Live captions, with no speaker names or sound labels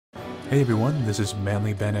Hey everyone, this is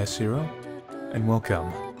Manly Ben S0, and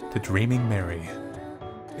welcome to Dreaming Mary.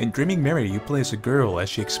 In Dreaming Mary, you play as a girl as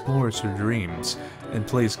she explores her dreams and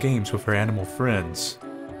plays games with her animal friends.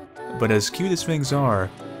 But as cute as things are,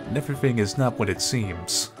 everything is not what it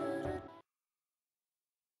seems.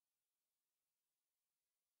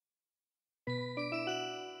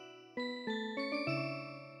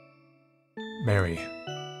 Mary,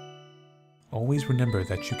 always remember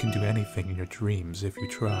that you can do anything in your dreams if you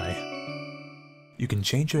try. You can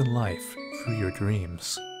change your life through your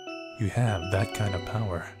dreams. You have that kind of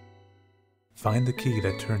power. Find the key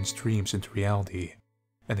that turns dreams into reality,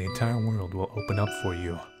 and the entire world will open up for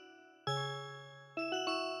you.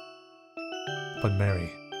 But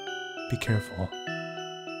Mary, be careful.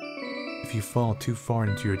 If you fall too far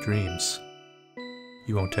into your dreams,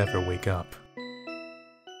 you won't ever wake up.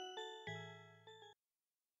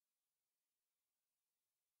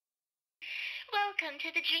 Welcome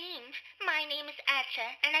to the dreams. My name is Acha,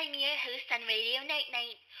 and I'm your host on Radio Night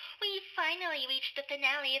Night. We've finally reached the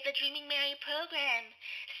finale of the Dreaming Mary program.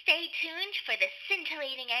 Stay tuned for the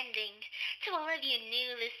scintillating ending. To all of you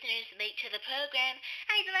new listeners late to the program,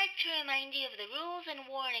 I'd like to remind you of the rules and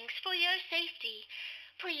warnings for your safety.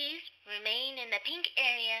 Please remain in the pink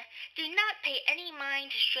area. Do not pay any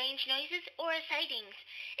mind to strange noises or sightings.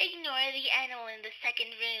 Ignore the animal in the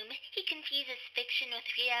second room. He confuses fiction with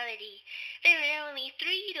reality. There are only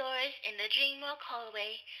 3 doors in the Dreamwalk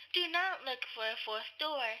hallway. Do not look for a 4th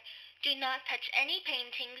door. Do not touch any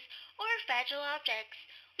paintings or fragile objects.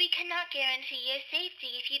 We cannot guarantee your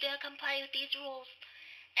safety if you don't comply with these rules.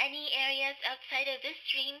 Any areas outside of this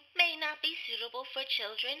dream may not be suitable for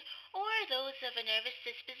children or those of a nervous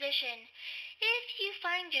disposition. If you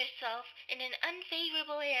find yourself in an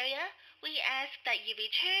unfavorable area, we ask that you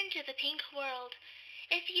return to the pink world.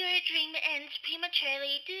 If your dream ends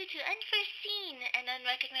prematurely due to unforeseen and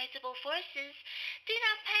unrecognizable forces, do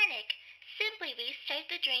not panic. Simply restart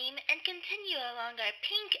the dream and continue along our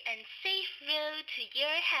pink and safe road to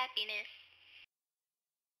your happiness.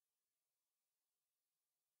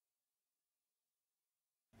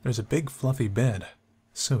 There's a big fluffy bed.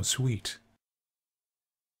 So sweet.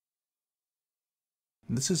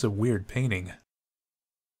 This is a weird painting.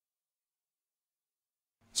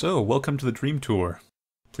 So, welcome to the Dream Tour.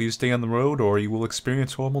 Please stay on the road or you will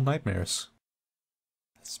experience horrible nightmares.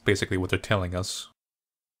 That's basically what they're telling us.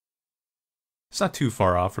 It's not too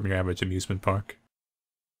far off from your average amusement park.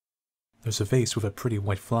 There's a vase with a pretty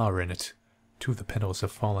white flower in it. 2 of the petals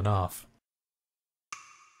have fallen off.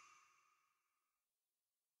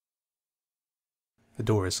 The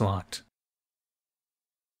door is locked.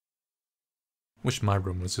 Wish my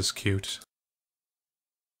room was this cute.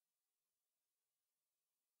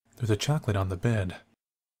 There's a chocolate on the bed.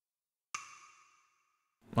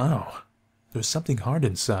 Wow, there's something hard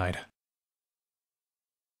inside.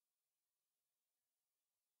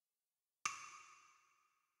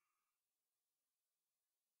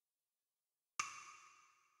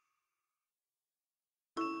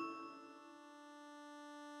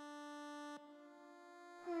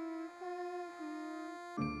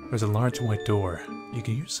 There's a large white door. You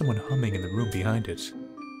can hear someone humming in the room behind it.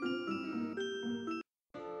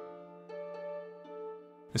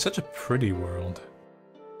 It's such a pretty world.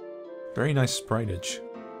 Very nice spritage.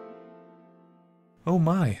 Oh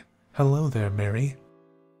my! Hello there, Mary.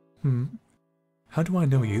 How do I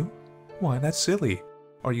know you? Why, that's silly.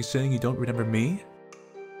 Are you saying you don't remember me?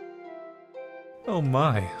 Oh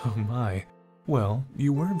my, oh my. Well,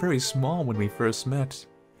 you were very small when we first met.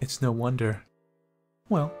 It's no wonder.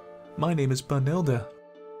 Well, my name is Bunilda.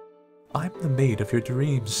 I'm the maid of your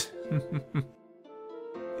dreams.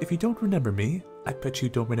 If you don't remember me, I bet you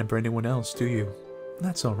don't remember anyone else, do you?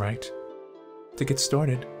 That's alright. To get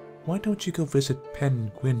started, why don't you go visit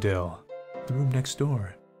Pen Gwendale, the room next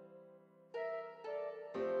door?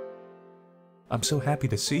 I'm so happy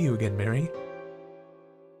to see you again, Mary.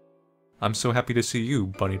 I'm so happy to see you,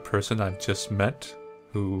 bunny person I've just met,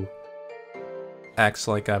 who acts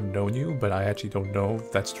like I've known you, but I actually don't know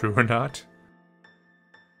if that's true or not.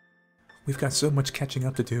 We've got so much catching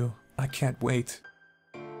up to do. I can't wait.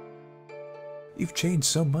 You've changed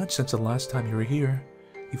so much since the last time you were here.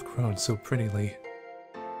 You've grown so prettily.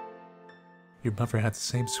 Your mother had the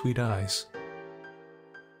same sweet eyes.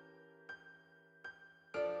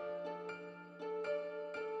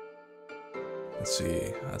 Let's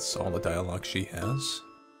see, that's all the dialogue she has.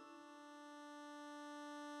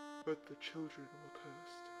 But the children were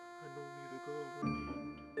cursed, and only the girl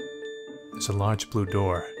remained. There's a large blue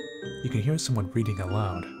door. You can hear someone reading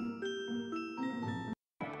aloud.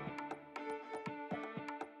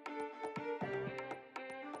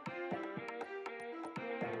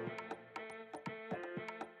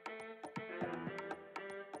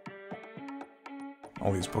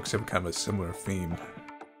 All these books have kind of a similar theme.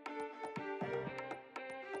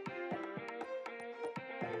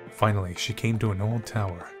 Finally, she came to an old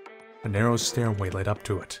tower. A narrow stairway led up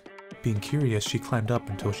to it. Being curious, she climbed up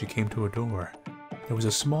until she came to a door. There was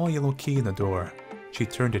a small yellow key in the door. She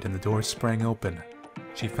turned it and the door sprang open.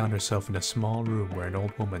 She found herself in a small room where an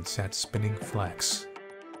old woman sat spinning flax.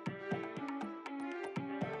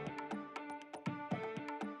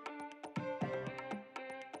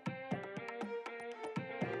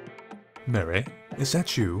 Mary, is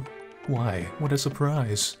that you? Why, what a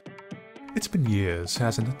surprise. It's been years,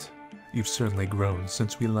 hasn't it? You've certainly grown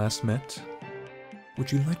since we last met. Would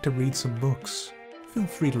you like to read some books? Feel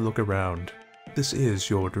free to look around. This is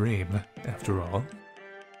your dream, after all.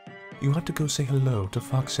 You ought to go say hello to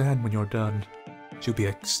Fox Ann when you're done. She'll be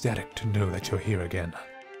ecstatic to know that you're here again.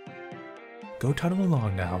 Go toddle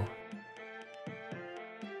along now.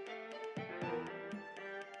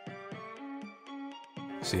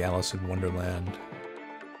 See Alice in Wonderland.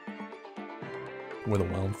 Where the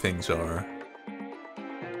wild things are.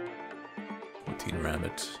 Teen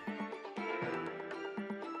Rabbit.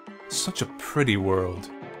 Such a pretty world.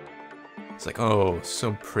 It's like, oh,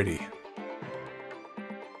 so pretty.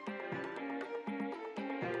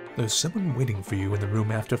 There's someone waiting for you in the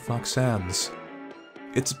room after Fox Ann's.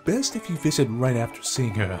 It's best if you visit right after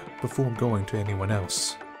seeing her, before going to anyone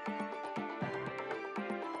else.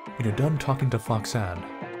 When you're done talking to Fox Ann,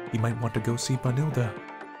 you might want to go see Brunilda.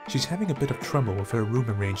 She's having a bit of trouble with her room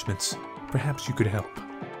arrangements. Perhaps you could help.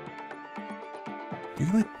 Do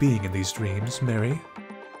you like being in these dreams, Mary?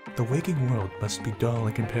 The waking world must be dull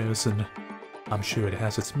in comparison. I'm sure it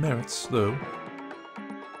has its merits, though.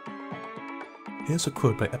 Here's a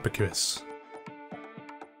quote by Epicurus.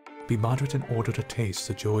 Be moderate in order to taste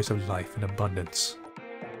the joys of life in abundance.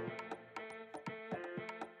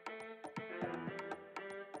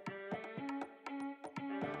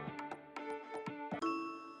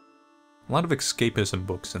 A lot of escapism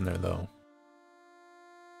books in there, though.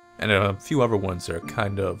 And a few other ones that are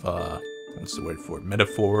kind of, what's the word for it?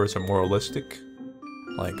 Metaphors or moralistic.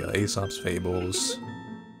 Like Aesop's Fables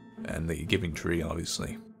and The Giving Tree,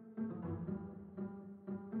 obviously.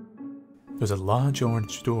 There's a large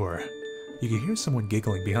orange door. You can hear someone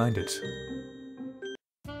giggling behind it.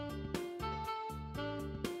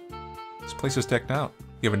 This place is decked out.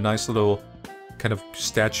 You have a nice little kind of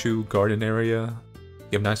statue garden area.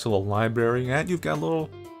 You have a nice little library, and you've got a little,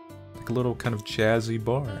 like a little kind of jazzy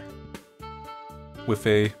bar. With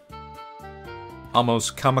a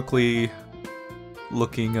almost comically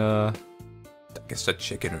looking, I guess a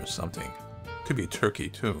chicken or something. Could be a turkey,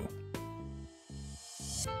 too.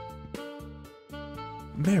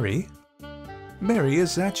 Mary? Mary,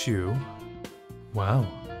 is that you? Wow,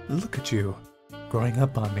 look at you. Growing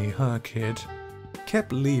up on me, huh, kid? Can't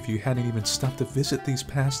believe you hadn't even stopped to visit these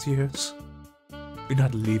past years. You're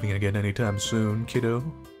not leaving again anytime soon, kiddo.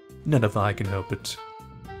 None if I can help it.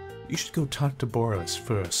 You should go talk to Boris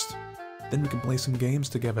first. Then we can play some games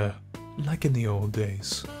together, like in the old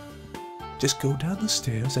days. Just go down the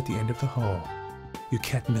stairs at the end of the hall. You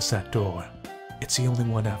can't miss that door. It's the only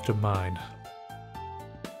one after mine.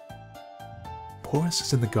 Boris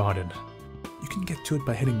is in the garden. You can get to it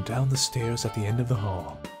by heading down the stairs at the end of the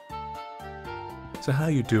hall. So how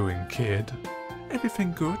you doing, kid?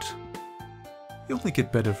 Everything good? You only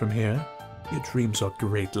get better from here. Your dreams are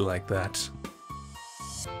great like that.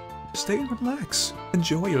 Stay and relax.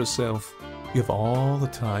 Enjoy yourself. You have all the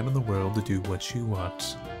time in the world to do what you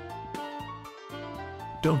want.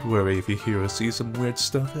 Don't worry if you hear or see some weird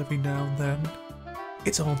stuff every now and then.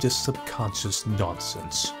 It's all just subconscious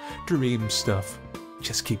nonsense. Dream stuff.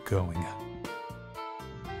 Just keep going.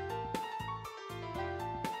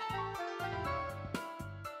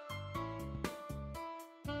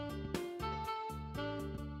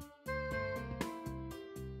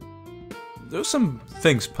 There's some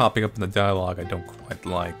things popping up in the dialogue I don't quite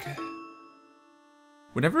like.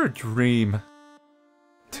 Whenever a dream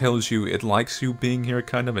tells you it likes you being here,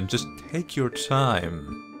 kind of, and just take your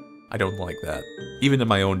time, I don't like that. Even in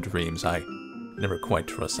my own dreams, I never quite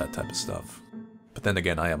trust that type of stuff. But then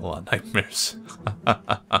again, I have a lot of nightmares.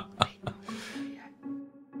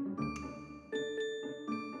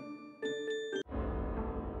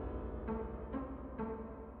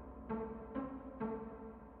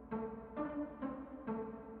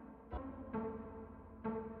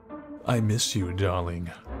 I miss you,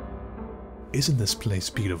 darling. Isn't this place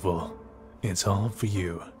beautiful? It's all for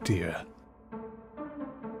you, dear.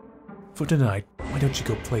 For tonight, why don't you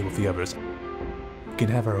go play with the others? We can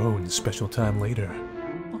have our own special time later.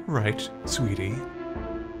 All right, sweetie.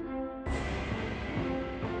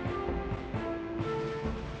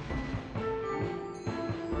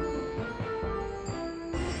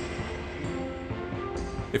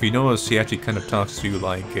 If you notice, he actually kind of talks to you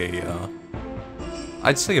like a,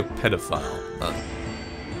 I'd say a pedophile.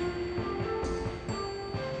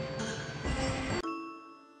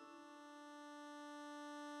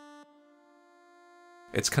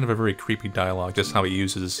 It's kind of a very creepy dialogue, just how he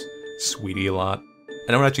uses sweetie a lot.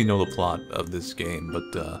 I don't actually know the plot of this game,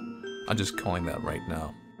 but I'm just calling that right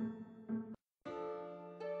now.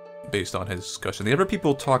 Based on his discussion. The other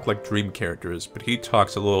people talk like dream characters, but he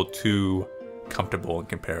talks a little too comfortable in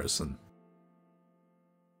comparison.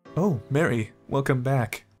 Oh, Mary, welcome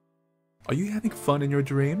back. Are you having fun in your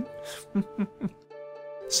dream?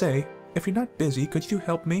 Say, if you're not busy, could you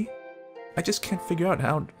help me? I just can't figure out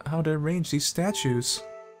how to arrange these statues.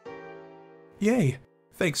 Yay!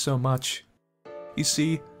 Thanks so much. You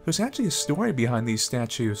see, there's actually a story behind these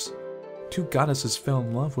statues. Two goddesses fell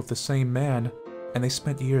in love with the same man, and they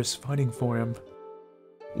spent years fighting for him.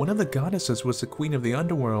 One of the goddesses was the queen of the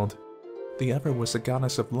underworld. The other was the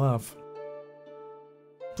goddess of love.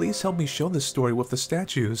 Please help me show this story with the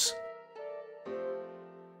statues.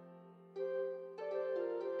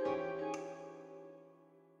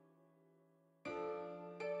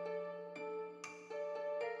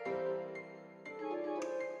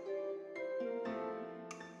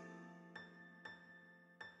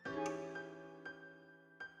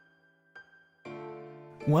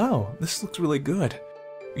 Wow, this looks really good.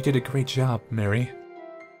 You did a great job, Mary.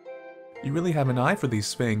 You really have an eye for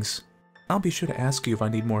these things. I'll be sure to ask you if I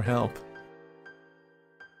need more help.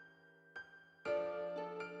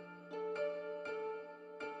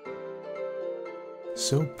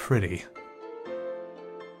 So pretty.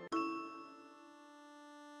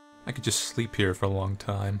 I could just sleep here for a long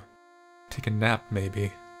time. Take a nap,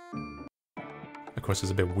 maybe. Of course,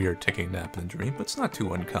 it's a bit weird taking a nap in a dream, but it's not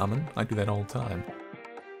too uncommon. I do that all the time.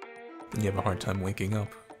 Then you have a hard time waking up.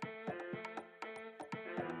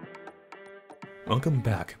 Welcome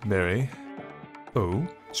back, Mary. Oh,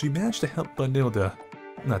 so you managed to help Brunilda.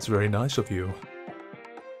 That's very nice of you.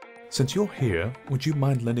 Since you're here, would you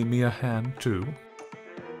mind lending me a hand, too?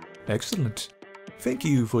 Excellent. Thank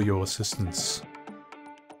you for your assistance.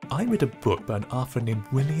 I read a book by an author named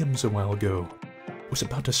Williams a while ago. It was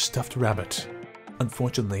about a stuffed rabbit.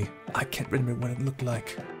 Unfortunately, I can't remember what it looked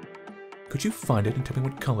like. Could you find it and tell me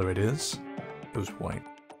what color it is? It was white.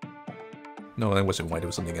 No, it wasn't white, it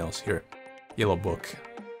was something else. Here. Yellow book.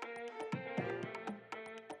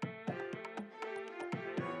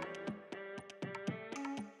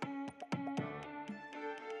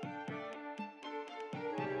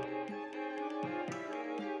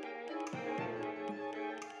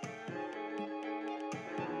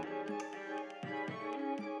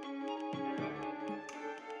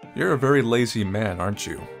 You're a very lazy man, aren't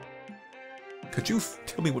you? Could you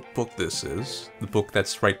tell me what book this is? The book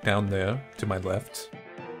that's right down there, to my left?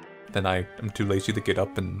 Then I am too lazy to get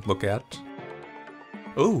up and look at?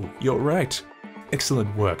 Oh, you're right.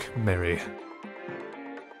 Excellent work, Mary.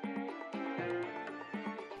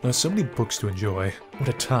 There are so many books to enjoy. What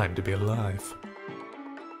a time to be alive.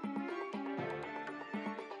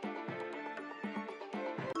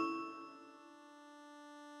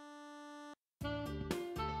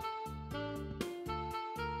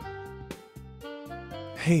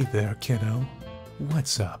 Hey there, kiddo.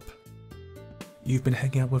 What's up? You've been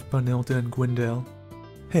hanging out with Brunilda and Gwendel?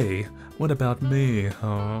 Hey, what about me,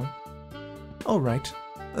 huh? Alright,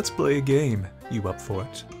 let's play a game. You up for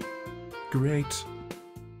it? Great.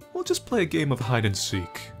 We'll just play a game of hide and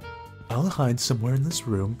seek. I'll hide somewhere in this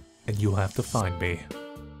room, and you'll have to find me.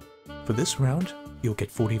 For this round, you'll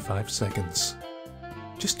get 45 seconds.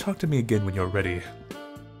 Just talk to me again when you're ready.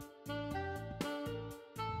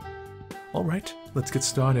 Alright, let's get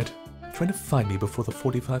started. Try to find me before the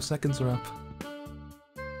 45 seconds are up.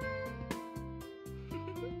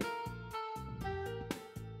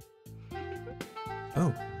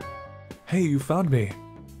 Oh. Hey, you found me.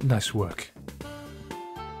 Nice work.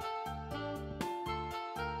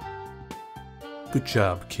 Good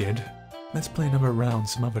job, kid. Let's play another round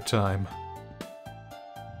some other time.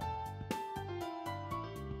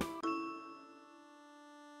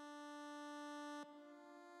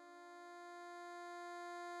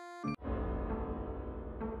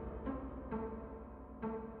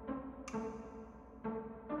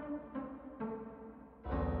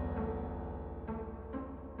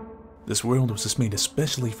 This world was just made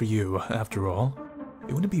especially for you, after all.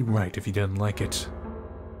 It wouldn't be right if you didn't like it.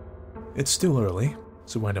 It's still early,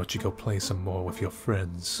 so why don't you go play some more with your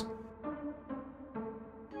friends?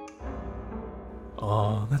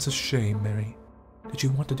 Aw, that's a shame, Mary. Did you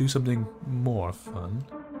want to do something more fun?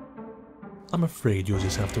 I'm afraid you'll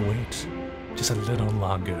just have to wait. Just a little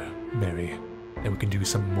longer, Mary. and we can do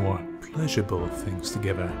some more pleasurable things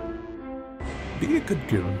together. Be a good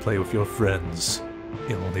girl and play with your friends.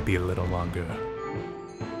 It'll only be a little longer.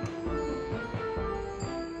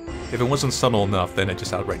 If it wasn't subtle enough, then it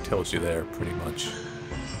just outright tells you there, pretty much.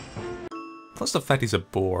 Plus the fact he's a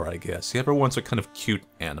boar, I guess. The other ones are kind of cute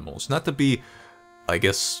animals. Not to be, I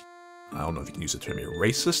guess, I don't know if you can use the term here,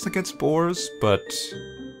 racist against boars, but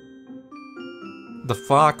the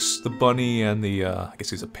fox, the bunny, and the, I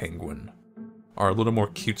guess he's a penguin, are a little more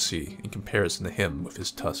cutesy in comparison to him with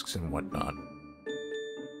his tusks and whatnot.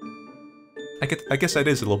 I guess that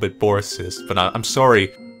is a little bit boarist, but I'm sorry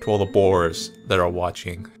to all the boars that are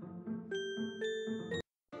watching.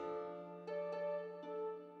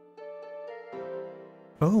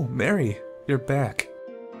 Oh, Mary, you're back.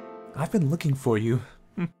 I've been looking for you.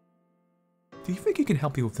 Do you think you can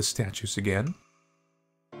help me with the statues again?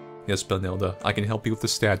 Yes, Benilda, I can help you with the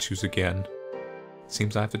statues again.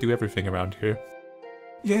 Seems I have to do everything around here.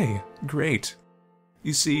 Yay, great.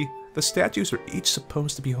 You see, the statues are each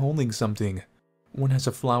supposed to be holding something. One has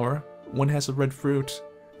a flower, one has a red fruit,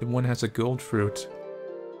 and one has a gold fruit.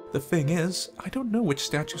 The thing is, I don't know which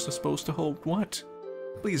statues are supposed to hold what.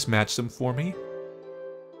 Please match them for me.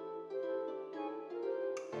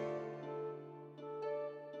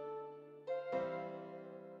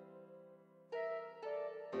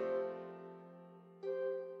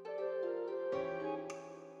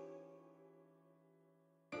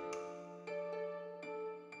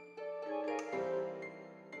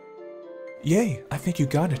 Yay, I think you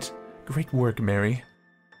got it. Great work, Mary.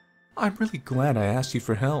 I'm really glad I asked you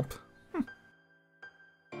for help.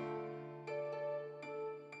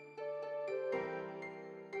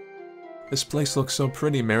 This place looks so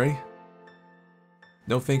pretty, Mary.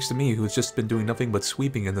 No thanks to me, who's just been doing nothing but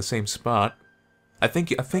sweeping in the same spot. I think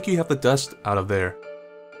you have the dust out of there.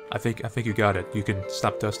 I think you got it. You can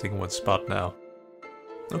stop dusting in one spot now.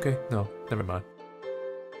 Okay, no, never mind.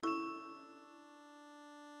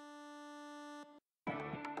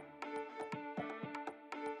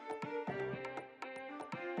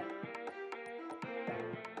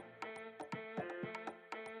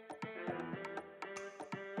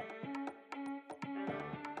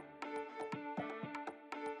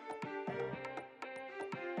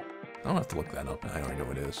 I don't have to look that up. I already know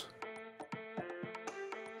what it is.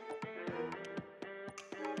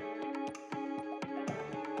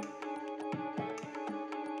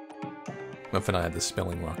 What if I had the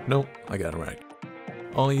spelling wrong? Nope, I got it right.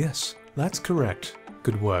 Oh yes, that's correct.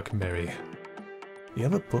 Good work, Mary. The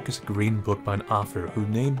other book is a green book by an author whose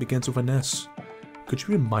name begins with an S. Could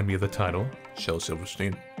you remind me of the title? Shel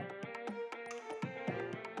Silverstein.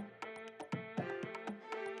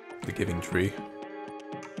 The Giving Tree.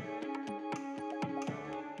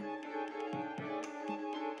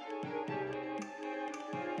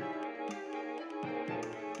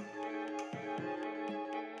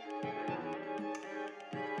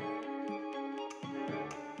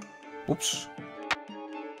 Oops.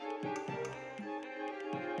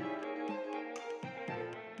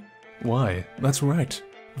 Why, that's right.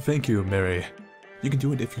 Thank you, Mary. You can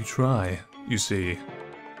do it if you try, you see.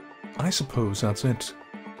 I suppose that's it.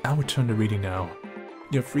 I'll return to reading now.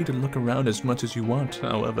 You're free to look around as much as you want,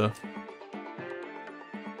 however.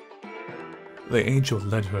 The angel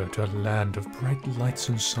led her to a land of bright lights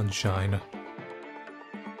and sunshine.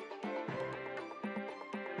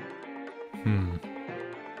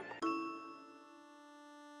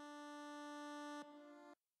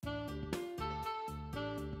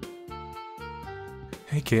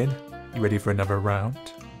 Hey kid, you ready for another round?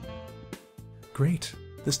 Great,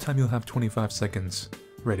 this time you'll have 25 seconds.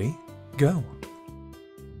 Ready? Go!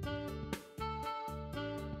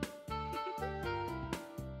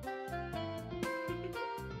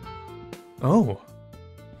 Oh!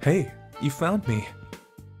 Hey, you found me!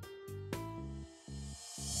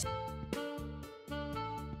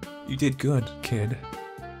 You did good, kid.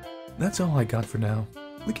 That's all I got for now.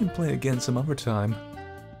 We can play again some other time.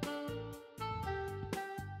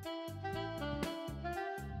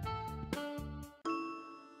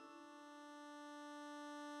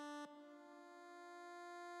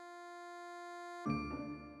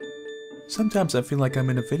 Sometimes I feel like I'm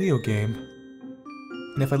in a video game.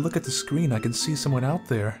 And if I look at the screen, I can see someone out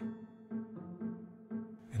there.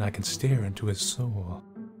 And I can stare into his soul.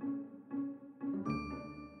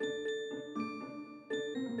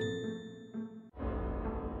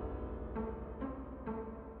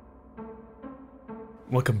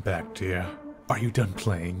 Welcome back, dear. Are you done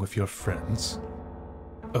playing with your friends?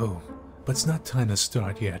 Oh, but it's not time to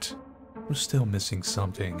start yet. We're still missing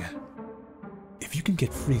something. If you can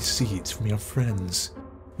get free seeds from your friends,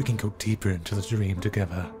 we can go deeper into the dream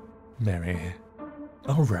together, Mary.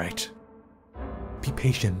 Alright. Be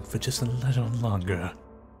patient for just a little longer.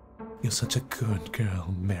 You're such a good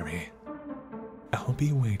girl, Mary. I'll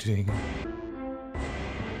be waiting.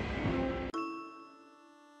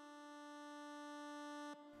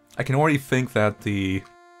 I can already think that I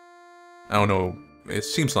don't know, it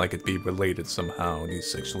seems like it'd be related somehow,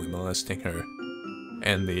 he's sexually molesting her.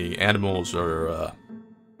 And the animals are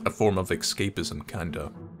a form of escapism,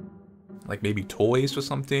 kinda. Like maybe toys or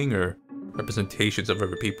something, or representations of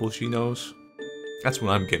other people she knows. That's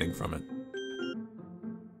what I'm getting from it.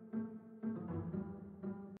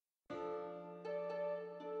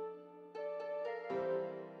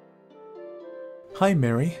 Hi,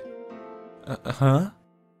 Mary. Huh?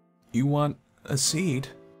 You want a seed?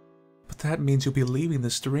 But that means you'll be leaving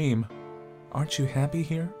this dream. Aren't you happy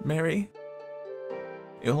here, Mary?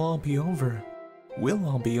 It'll all be over. We'll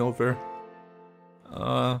all be over.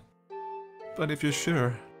 But if you're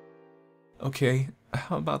sure. Okay,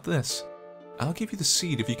 how about this? I'll give you the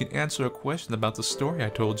seed if you can answer a question about the story I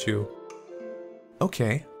told you.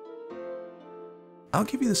 Okay. I'll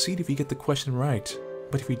give you the seed if you get the question right,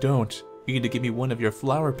 but if you don't, you need to give me one of your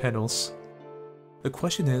flower petals. The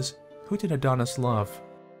question is, who did Adonis love?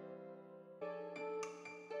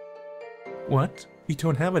 What? You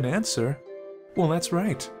don't have an answer? Well, that's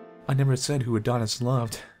right. I never said who Adonis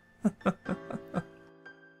loved.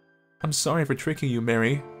 I'm sorry for tricking you,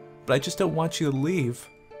 Mary, but I just don't want you to leave.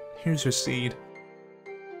 Here's your seed.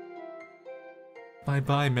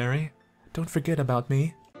 Bye-bye, Mary. Don't forget about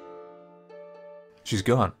me. She's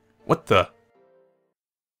gone. What the?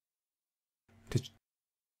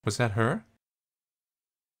 Was that her?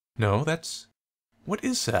 No, that's... What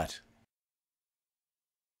is that?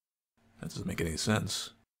 That doesn't make any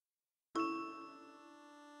sense.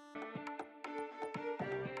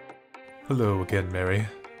 Hello again, Mary.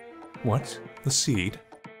 What? The seed?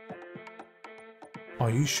 Are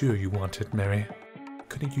you sure you want it, Mary?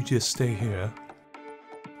 Couldn't you just stay here?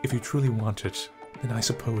 If you truly want it, then I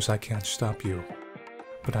suppose I can't stop you.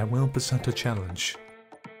 But I will present a challenge.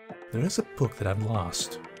 There is a book that I've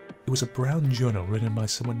lost. It was a brown journal written by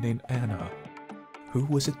someone named Anna. Who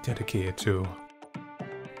was it dedicated to?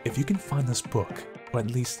 If you can find this book, or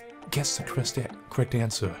at least guess the correct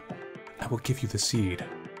answer, I will give you the seed.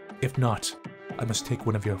 If not, I must take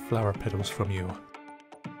one of your flower petals from you.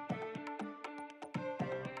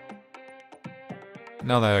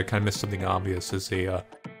 Now that I kind of missed something obvious, is I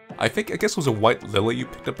guess it was a white lily you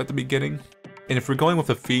picked up at the beginning. And if we're going with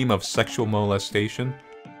the theme of sexual molestation,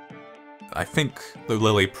 I think the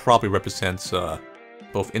lily probably represents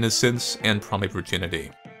both innocence and probably virginity.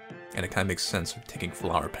 And it kind of makes sense of taking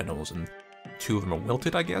flower petals, and two of them are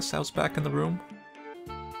wilted, I guess. I was back in the room.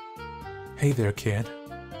 Hey there, kid.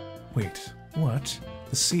 Wait, what?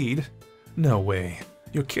 The seed? No way.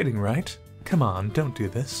 You're kidding, right? Come on, don't do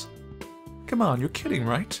this. Come on, you're kidding,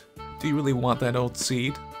 right? Do you really want that old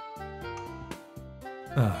seed?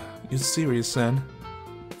 You're serious then?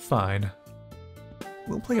 Fine.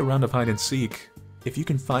 We'll play a round of hide and seek. If you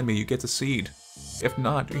can find me, you get the seed. If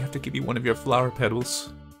not, you have to give me one of your flower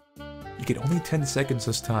petals. You get only 10 seconds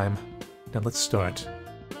this time. Now let's start.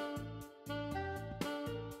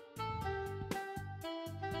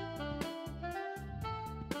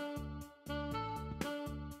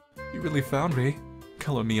 You really found me.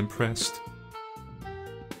 Color me impressed.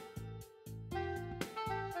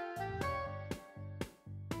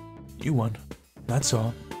 You won. That's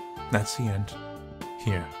all. That's the end.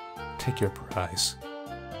 Here, take your prize.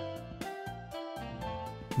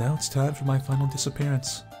 Now it's time for my final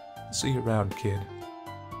disappearance. See you around, kid.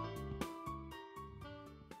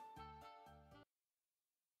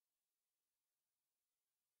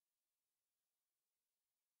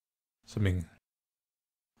 Something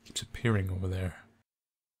keeps appearing over there.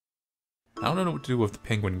 I don't know what to do with the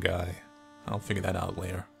penguin guy. I'll figure that out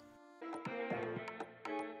later.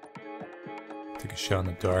 Take a shot in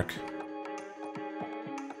the dark.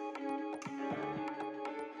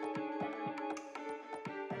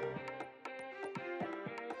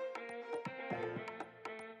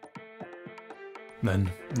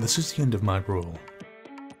 Then, this is the end of my role.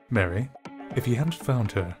 Mary, if you haven't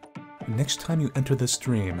found her, next time you enter this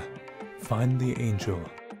dream, find the angel.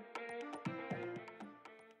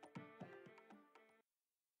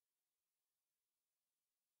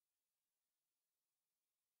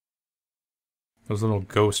 Those little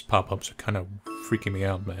ghost pop-ups are kind of freaking me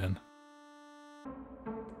out, man.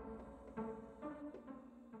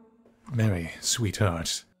 Mary,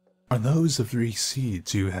 sweetheart, are those the 3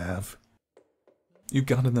 seeds you have? You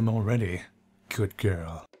gotten them already. Good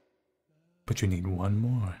girl. But you need one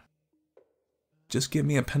more. Just give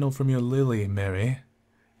me a petal from your lily, Mary.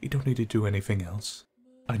 You don't need to do anything else.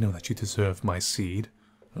 I know that you deserve my seed.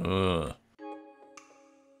 Ugh.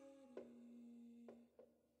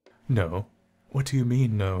 No. What do you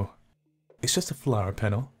mean, no? It's just a flower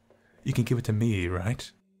petal. You can give it to me, right?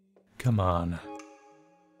 Come on.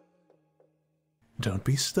 Don't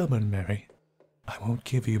be stubborn, Mary. I won't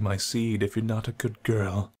give you my seed if you're not a good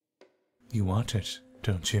girl. You want it,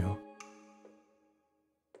 don't you?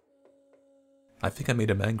 I think I made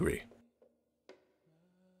him angry.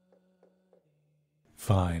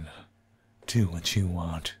 Fine. Do what you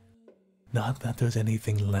want. Not that there's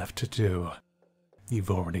anything left to do. You've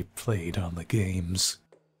already played all the games.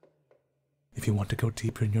 If you want to go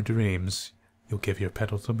deeper in your dreams, you'll give your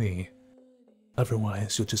petal to me.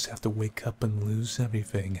 Otherwise, you'll just have to wake up and lose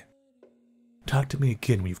everything. Talk to me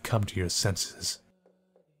again when you've come to your senses.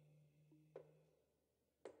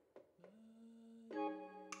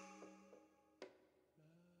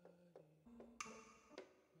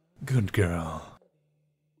 Good girl.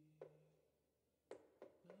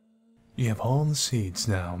 You have all the seeds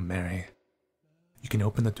now, Mary. You can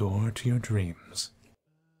open the door to your dreams.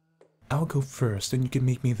 I'll go first and you can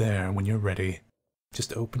meet me there when you're ready.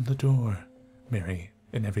 Just open the door, Mary,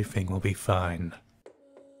 and everything will be fine.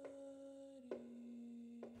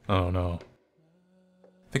 Oh no.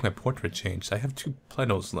 I think my portrait changed. I have 2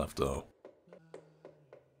 petals left though.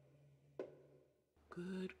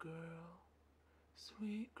 Good girl,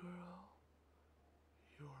 sweet girl,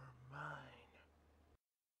 you're mine.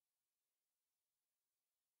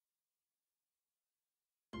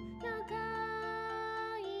 高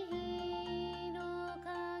い日の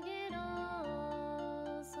影の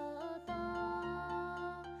そっと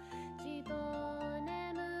じと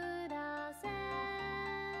眠らせ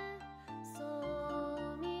そ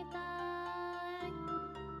うみたい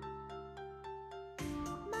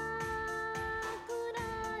真っ暗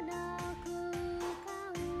な空間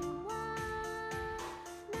は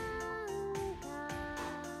なんか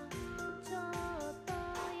ちょっと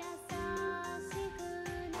優しく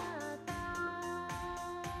なった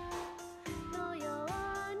のよ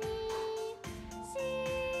うに静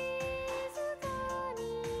かに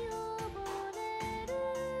溺れる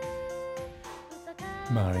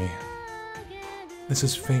Mari, this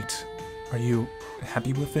is fate. Are you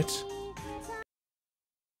happy with it?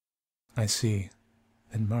 I see.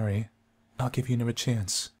 Then Mari, I'll give you another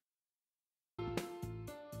chance.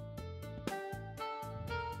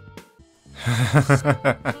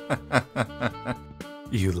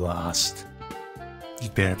 You lost.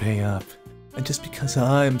 You'd better pay up. And just because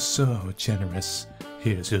I'm so generous,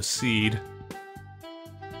 here's your seed.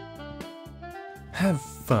 Have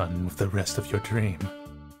fun with the rest of your dream.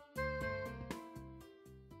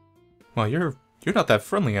 Well, you're not that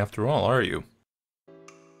friendly after all, are you?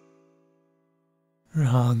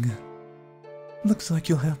 Wrong. Looks like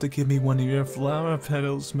you'll have to give me one of your flower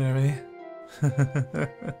petals, Mary.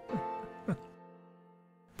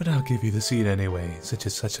 But I'll give you the seed anyway, since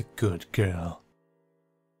you're such a good girl.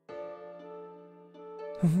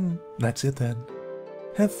 That's it then.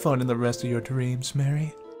 Have fun in the rest of your dreams,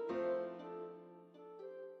 Mary.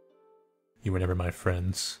 You were never my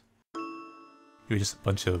friends. You were just a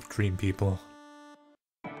bunch of dream people.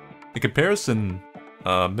 In comparison,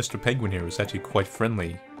 Mr. Penguin here is actually quite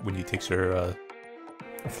friendly when he takes her a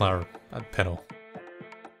flower petal.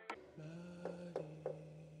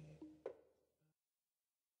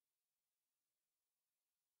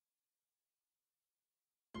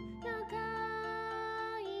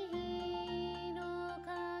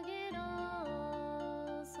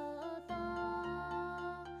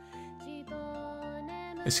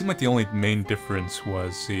 It seemed like the only main difference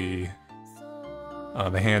was the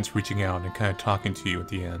hands reaching out and kind of talking to you at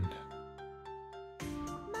the end.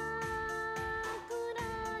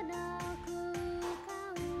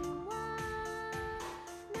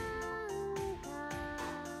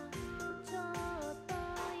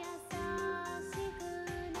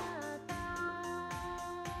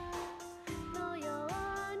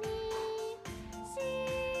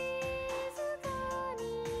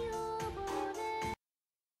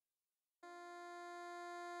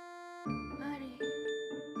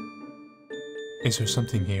 Is there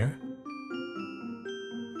something here?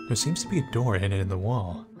 There seems to be a door hidden in the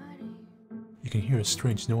wall. You can hear a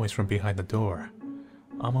strange noise from behind the door,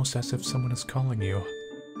 almost as if someone is calling you.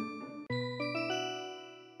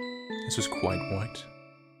 This is quite white.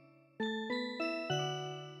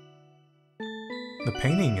 The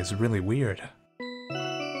painting is really weird.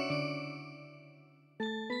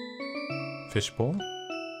 Fishbowl?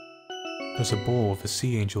 There's a bowl with a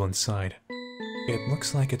sea angel inside. It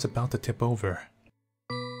looks like it's about to tip over.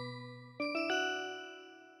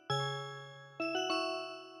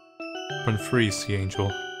 Run free, Sea Angel.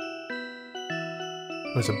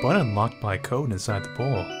 There's a button locked by a code inside the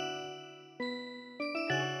bowl.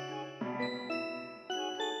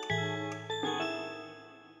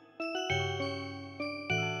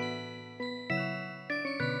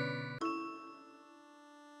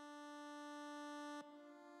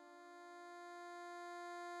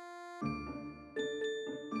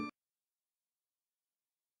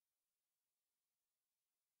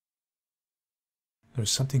 There's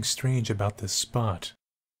something strange about this spot.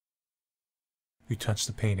 You touch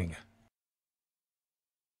the painting.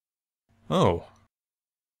 Oh.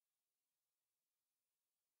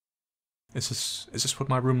 Is this what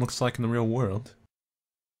my room looks like in the real world?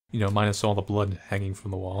 You know, minus all the blood hanging from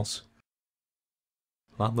the walls.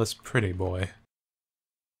 A lot less pretty, boy.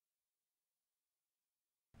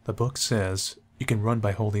 The book says you can run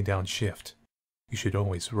by holding down shift. You should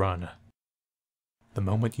always run. The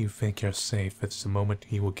moment you think you're safe, it's the moment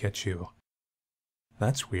he will get you.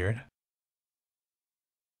 That's weird.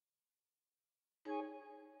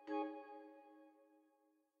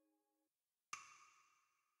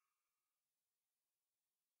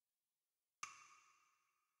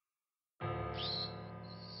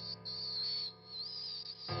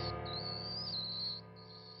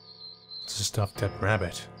 It's a stuffed dead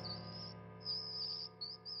rabbit.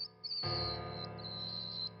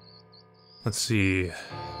 Let's see. There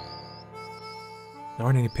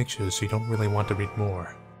aren't any pictures, so you don't really want to read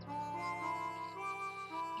more.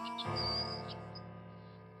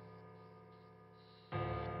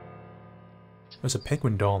 There's a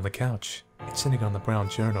penguin doll on the couch. It's sitting on the brown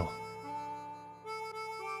journal.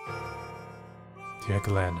 Dear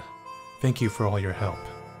Glenn, thank you for all your help.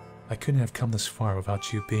 I couldn't have come this far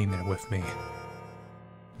without you being there with me.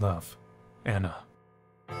 Love, Anna.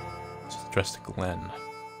 It's addressed to Glenn.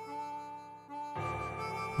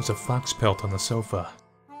 There's a fox pelt on the sofa.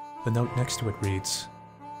 The note next to it reads,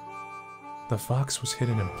 "The fox was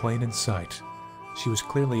hidden in plain sight. She was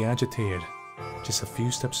clearly agitated, just a few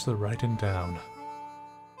steps to the right and down."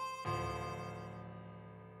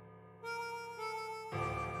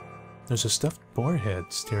 There's a stuffed boar head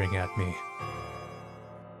staring at me.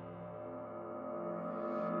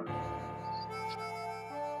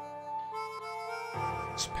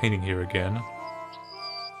 It's painting here again.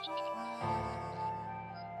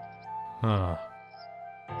 Huh.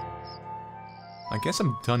 I guess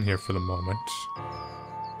I'm done here for the moment.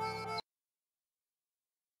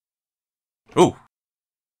 Oh!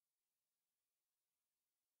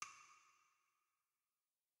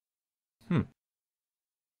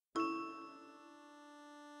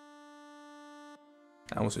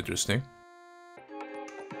 That was interesting.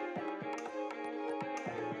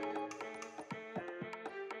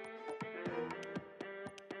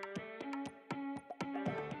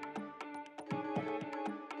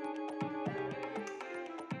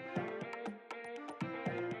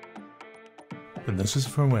 And this is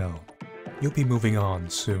farewell. You'll be moving on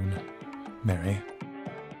soon, Mary.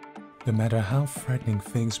 No matter how frightening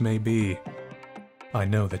things may be, I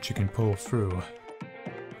know that you can pull through.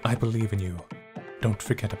 I believe in you. Don't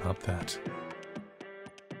forget about that.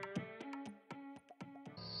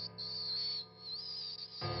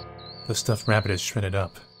 The stuffed rabbit is shredded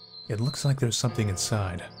up. It looks like there's something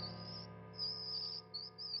inside.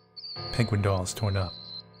 Penguin doll is torn up.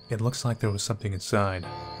 It looks like there was something inside.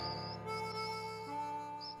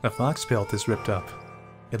 The fox pelt is ripped up.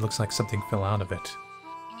 It looks like something fell out of it.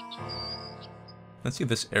 Let's see if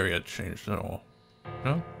this area changed at all.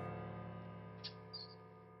 No?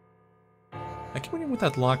 I keep wondering what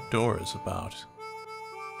that locked door is about.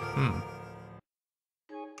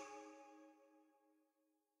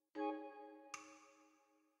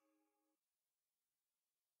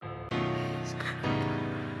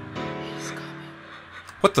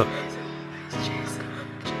 What the?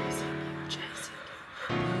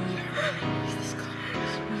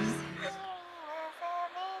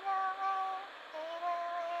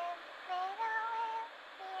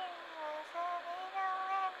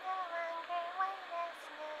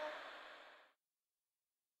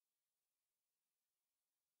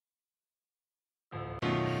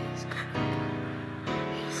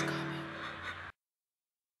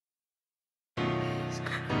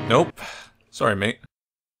 Nope. Sorry, mate.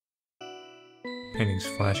 Painting's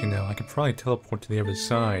flashing now. I could probably teleport to the other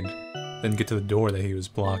side, then get to the door that he was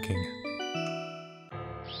blocking.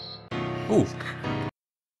 Ooh.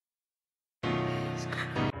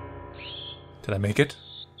 Did I make it?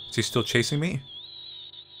 Is he still chasing me?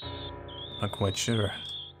 Not quite sure,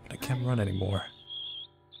 but I can't run anymore.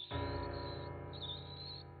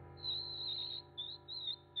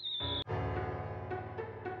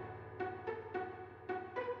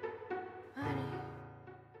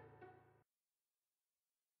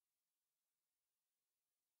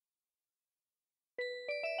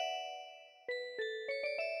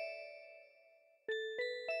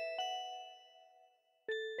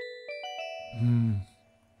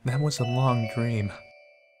 That was a long dream.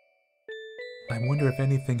 I wonder if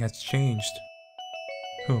anything has changed.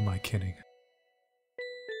 Who am I kidding?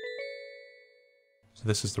 So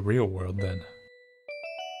this is the real world then.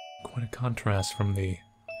 Quite a contrast from the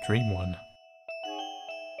dream one.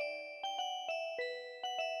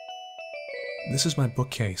 This is my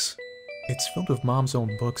bookcase. It's filled with Mom's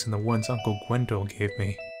old books and the ones Uncle Gwendol gave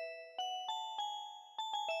me.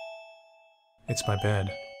 It's my bed.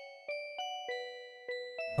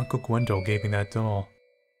 Uncle Gwendol gave me that doll.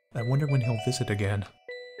 I wonder when he'll visit again.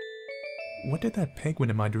 What did that penguin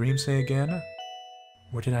in my dream say again?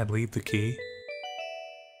 Where did I leave the key?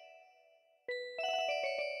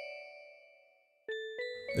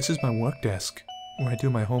 This is my work desk, where I do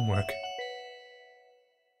my homework.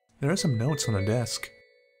 There are some notes on the desk.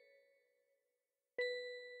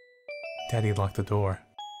 Daddy locked the door.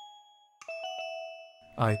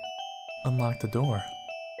 I unlocked the door.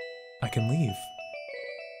 I can leave.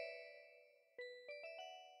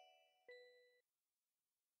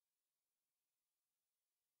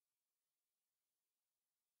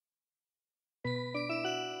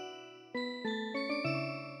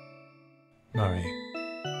 Mari,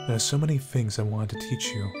 there are so many things I wanted to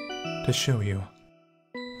teach you, to show you.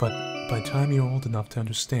 But by the time you're old enough to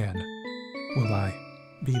understand, will I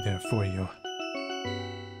be there for you?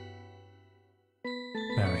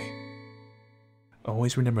 Mari,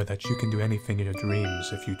 always remember that you can do anything in your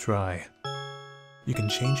dreams if you try. You can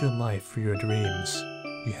change your life through your dreams.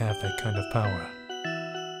 You have that kind of power.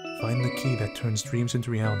 Find the key that turns dreams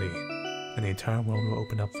into reality, and the entire world will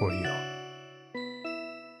open up for you.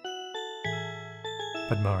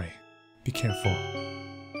 But Mari, be careful.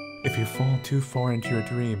 If you fall too far into your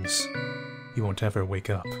dreams, you won't ever wake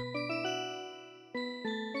up.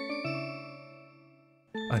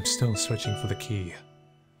 I'm still searching for the key.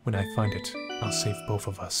 When I find it, I'll save both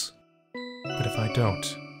of us. But if I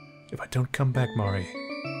don't come back, Mari,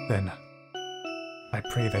 then I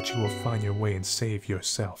pray that you will find your way and save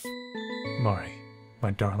yourself. Mari,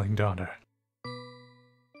 my darling daughter.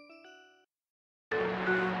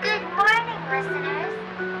 Good morning, listeners.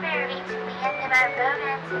 We're reaching the end of our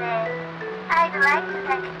program today. I'd like to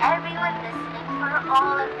thank everyone listening for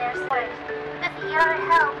all of their support. With your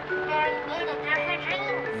help, Mary made it through her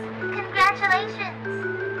dreams. Congratulations!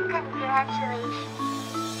 Congratulations.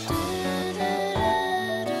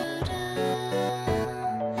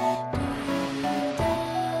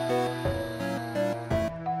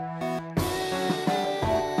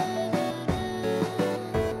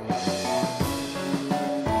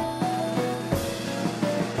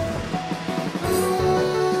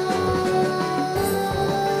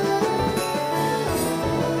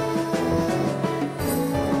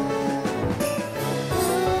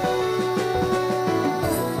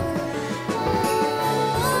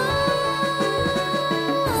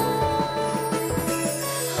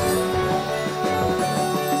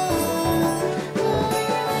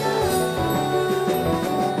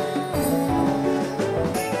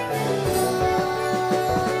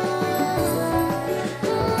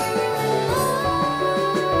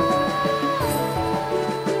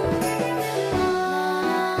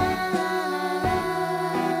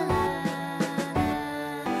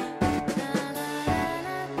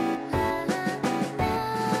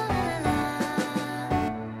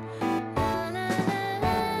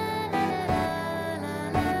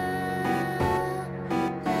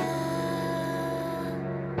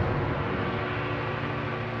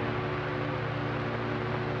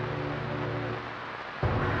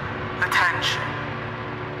 Attention.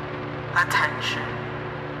 Attention.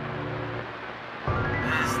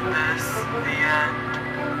 Is this the end?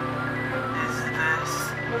 Is this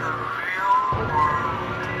the real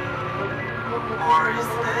world? Or is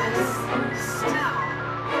this still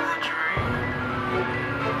the dream?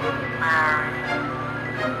 Mary.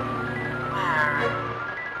 Mary.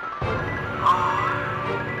 Are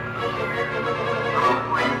you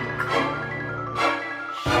awake?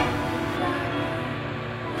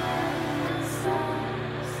 Slow,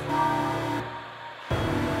 slow.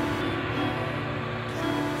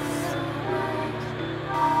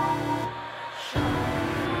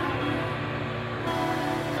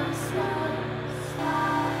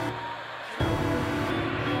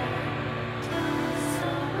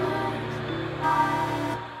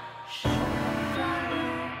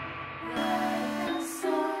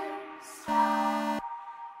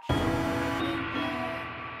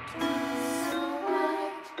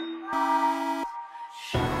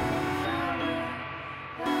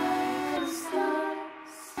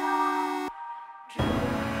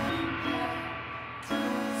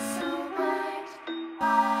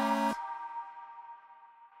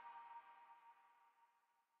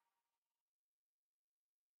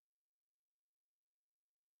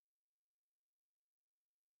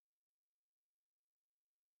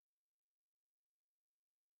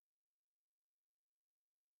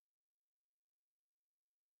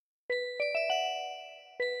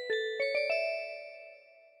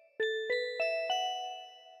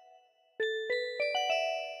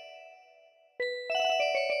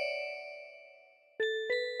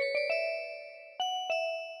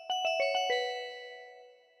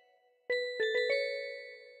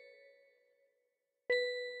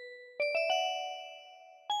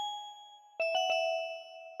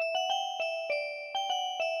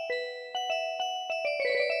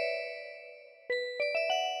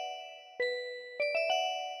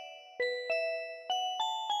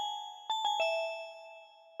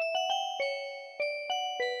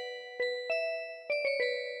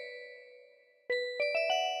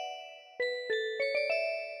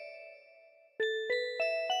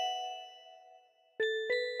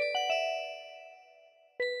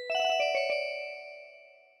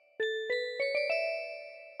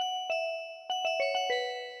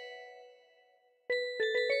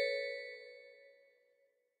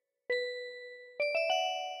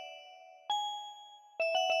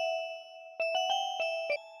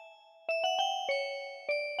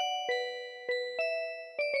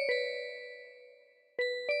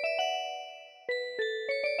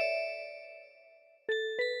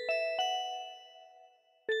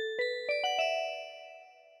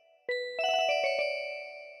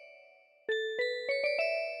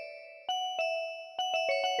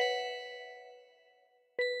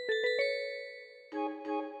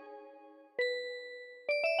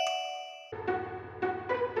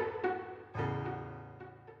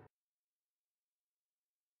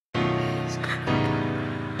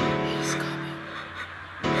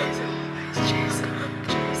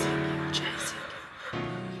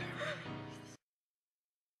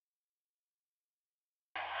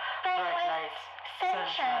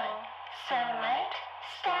 sunlight,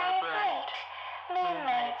 star bright,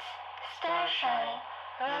 moonlight, starshine,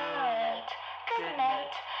 light. Good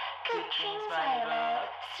night, good dreams, my love,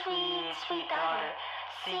 sweet, sweet daughter.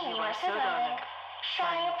 See, you are so darling.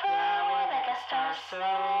 Shine your flower like a star so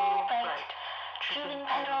bright. Drooping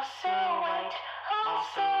petals so white, all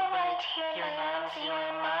so right. Here in my arms, you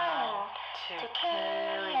are mine. To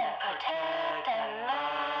carry and protect and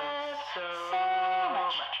love so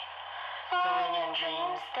much. Falling in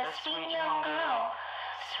dreams, the sweet young girl.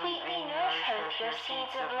 Sweetly nourish her with your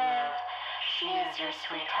seeds of love. She is your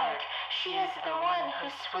sweetheart. She is the one who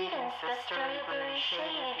sweetens the strawberry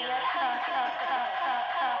shade of your heart.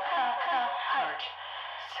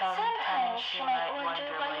 Sometimes she might wonder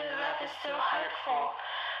why your love is so heartful.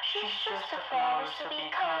 She's just a flower, so be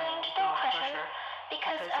kind, don't crush her.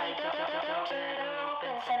 Because I don't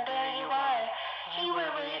opens and there you are. You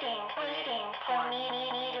were waiting for me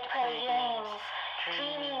to play games.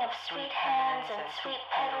 Dreaming of sweet hands and sweet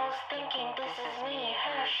petals, thinking this is me,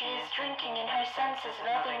 her she is drinking in her senses,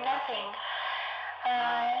 loving nothing.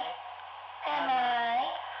 Am I,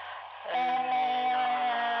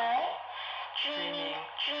 dreaming,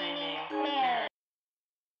 Mary.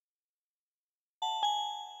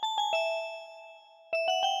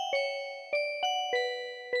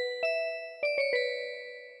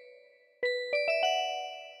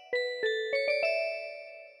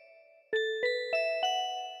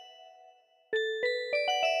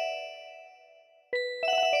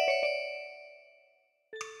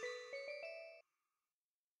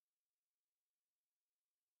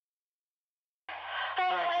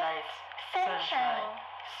 Bright lights, sunshine,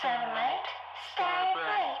 sunlight, star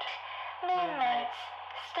bright, moonlight,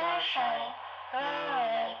 starshine,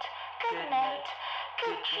 light. Good night,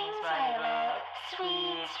 good dreams, my love,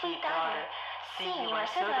 sweet, sweet daughter. See, you are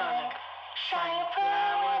so darling. Shine your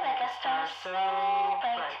flower like a star so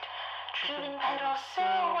bright. Drooping petals so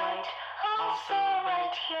white, all so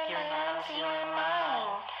right. Here in my arms, you are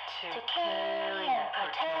mine. To carry and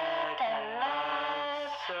protect and love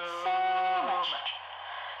so much.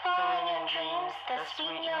 Falling in dreams, the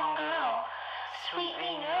sweet young girl.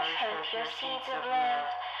 Sweetly nourish her with your seeds of love.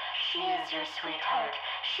 She is your sweetheart.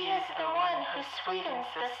 She is the one who sweetens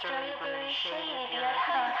the strawberry shade of your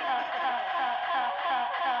heart.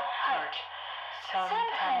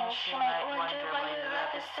 Sometimes she might wonder why your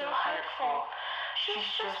love is so heartful. She's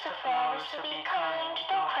just a flower, so be kind,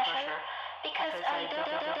 don't crush her. Because I don't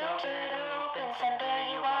opens and there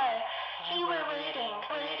you are. You were waiting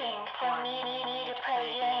for me to play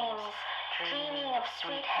games. Dreaming of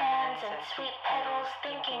sweet hands and sweet petals,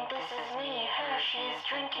 thinking this is me, her she is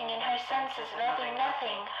drinking in her senses, loving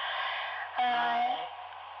nothing.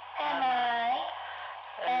 Am I?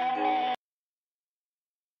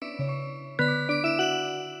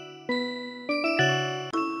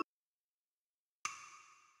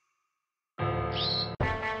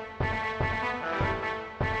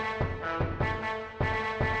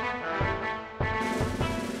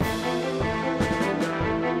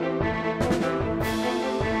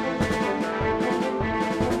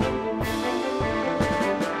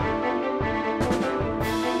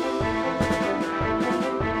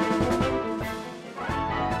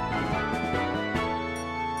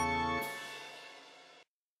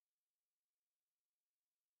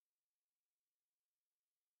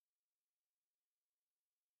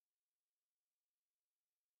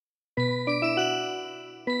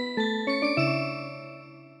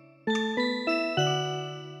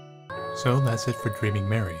 So that's it for Dreaming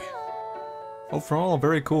Mary. Overall, a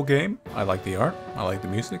very cool game. I like the art, I like the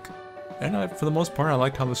music, and for the most part I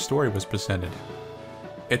liked how the story was presented.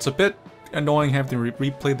 It's a bit annoying having to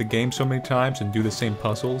replay the game so many times and do the same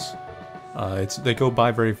puzzles. They go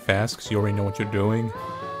by very fast because you already know what you're doing,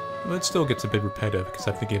 but it still gets a bit repetitive because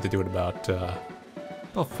I think you have to do it about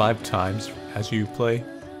 5 times as you play.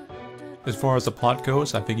 As far as the plot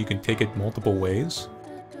goes, I think you can take it multiple ways.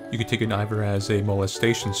 You could take it either as a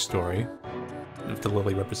molestation story, with the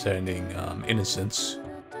lily representing innocence,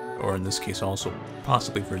 or in this case also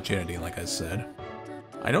possibly virginity, like I said.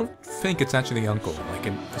 I don't think it's actually the uncle.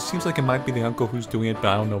 It seems like it might be the uncle who's doing it, but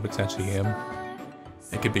I don't know if it's actually him.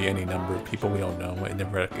 It could be any number of people, we don't know. It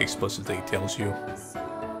never explicitly tells you.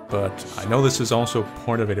 But I know this is also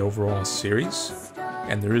part of an overall series,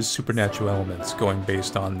 and there is supernatural elements going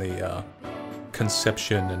based on the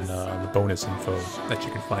conception and the bonus info that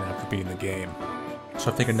you can find out to be in the game. So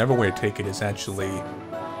I think another way to take it is actually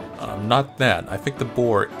not that. I think the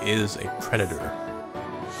boar is a predator,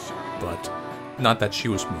 but not that she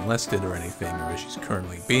was molested or anything, or she's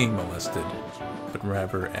currently being molested, but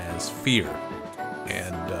rather as fear,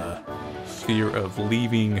 and fear of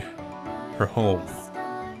leaving her home,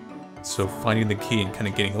 So finding the key and kind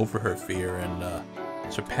of getting over her fear and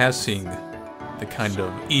surpassing the kind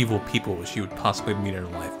of evil people she would possibly meet in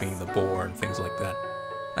her life, being the boar and things like that.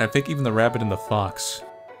 And I think even the rabbit and the fox,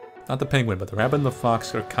 not the penguin, but the rabbit and the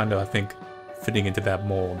fox are kind of, I think, fitting into that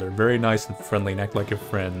mold. They're very nice and friendly and act like your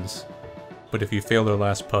friends. But if you fail their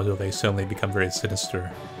last puzzle, they suddenly become very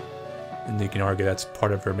sinister. And you can argue that's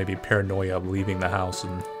part of her maybe paranoia of leaving the house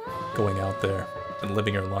and going out there and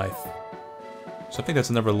living her life. So I think that's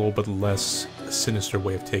another little bit less sinister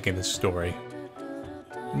way of taking this story.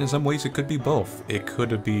 And in some ways it could be both. It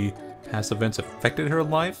could be past events affected her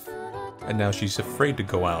life, and now she's afraid to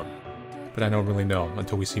go out. But I don't really know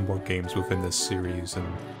until we see more games within this series and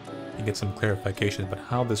you get some clarification about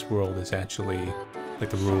how this world is actually, like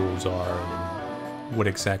the rules are, and what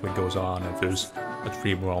exactly goes on, if there's a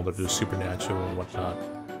dream world, if there's supernatural and whatnot.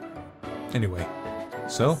 Anyway,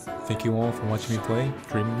 so thank you all for watching me play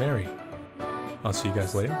Dreaming Mary. I'll see you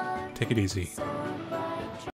guys later. Take it easy.